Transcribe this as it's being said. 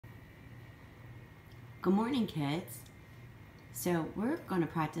Good morning, kids. So we're going to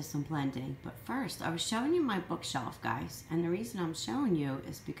practice some blending, but first I was showing you my bookshelf, guys, and the reason I'm showing you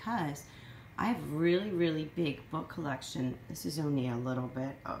is because I have really big book collection. This is only a little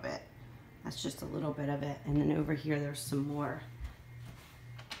bit of it. That's just a little bit of it, and then over here there's some more.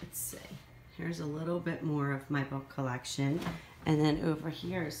 Let's see. Here's a little bit more of my book collection, and then over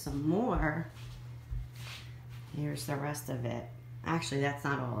here is some more. Here's the rest of it. Actually, that's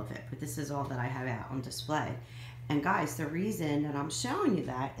not all of it, but this is all that I have out on display. And guys, the reason that I'm showing you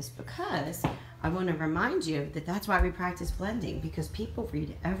that is because I want to remind you that that's why we practice blending, because people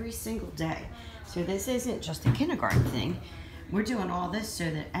read every single day. So this isn't just a kindergarten thing. We're doing all this so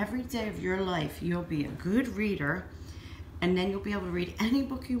that every day of your life you'll be a good reader, and then you'll be able to read any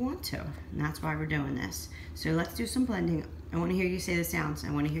book you want to. And that's why we're doing this. So let's do some blending. I want to hear you say the sounds. I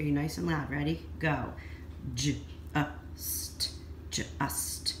want to hear you nice and loud. Ready? Go.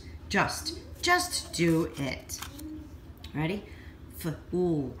 Just do it. Ready?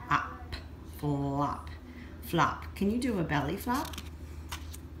 Flop, flop, flop. Can you do a belly flop?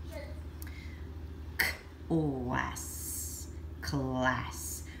 Class,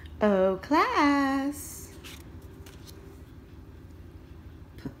 class. Oh, class.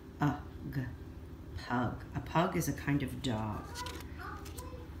 Pug, pug. A pug is a kind of dog.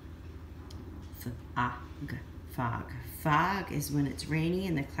 Fog, fog. Fog is when it's rainy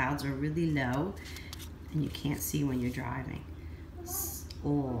and the clouds are really low and you can't see when you're driving.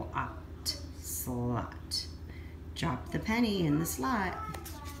 Slot, slot. Drop the penny in the slot.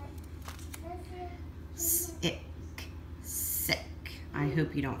 Sick, sick. I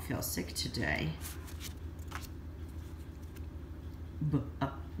hope you don't feel sick today.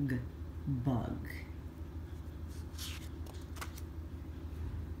 Bug, bug.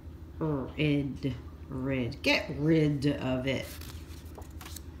 Rid. Get rid of it.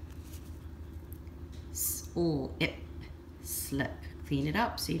 Slip. Slip. Clean it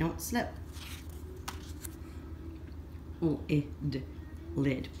up so you don't slip.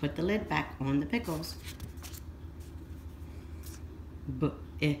 Lid. Put the lid back on the pickles. Bib.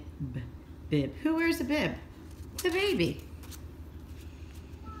 Who wears a bib? The baby.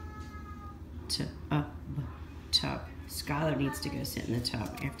 Tub. Skylar needs to go sit in the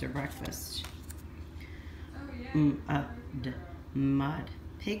tub after breakfast. Mud.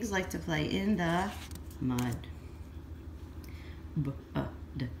 Pigs like to play in the mud.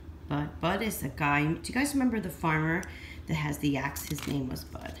 Bud is the guy. Do you guys remember the farmer that has the axe? His name was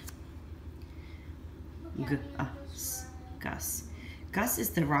Bud. Gus. Gus is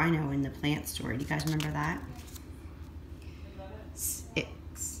the rhino in the plant store. Do you guys remember that?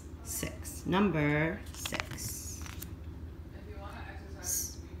 Six. Number 6.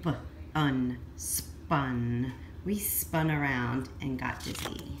 Spun. We spun around and got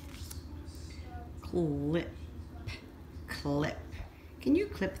dizzy. Clip. Can you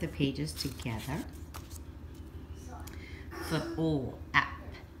clip the pages together?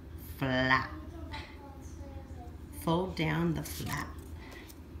 Flap. Fold down the flap.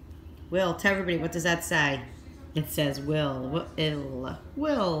 Will, tell everybody, what does that say? It says will.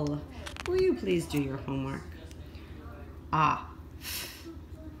 Will you please do your homework? Off.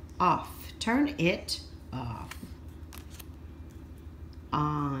 Turn it off.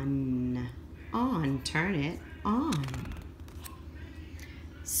 On. Turn it on.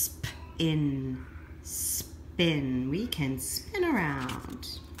 Spin. We can spin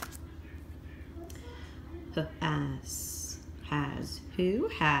around. Who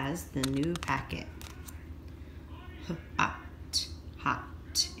has the new packet? Hot.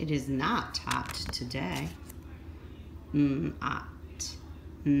 It is not hot today. Not.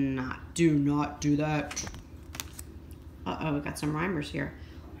 Do not do that. Uh-oh, we got some rhymers here.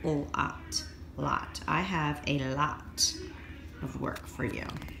 Lot. I have a lot of work for you.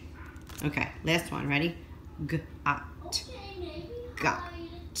 Okay, last one. Ready? Got.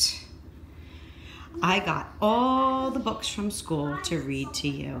 I got all the books from school to read to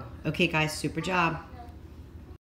you. Okay, guys, super job.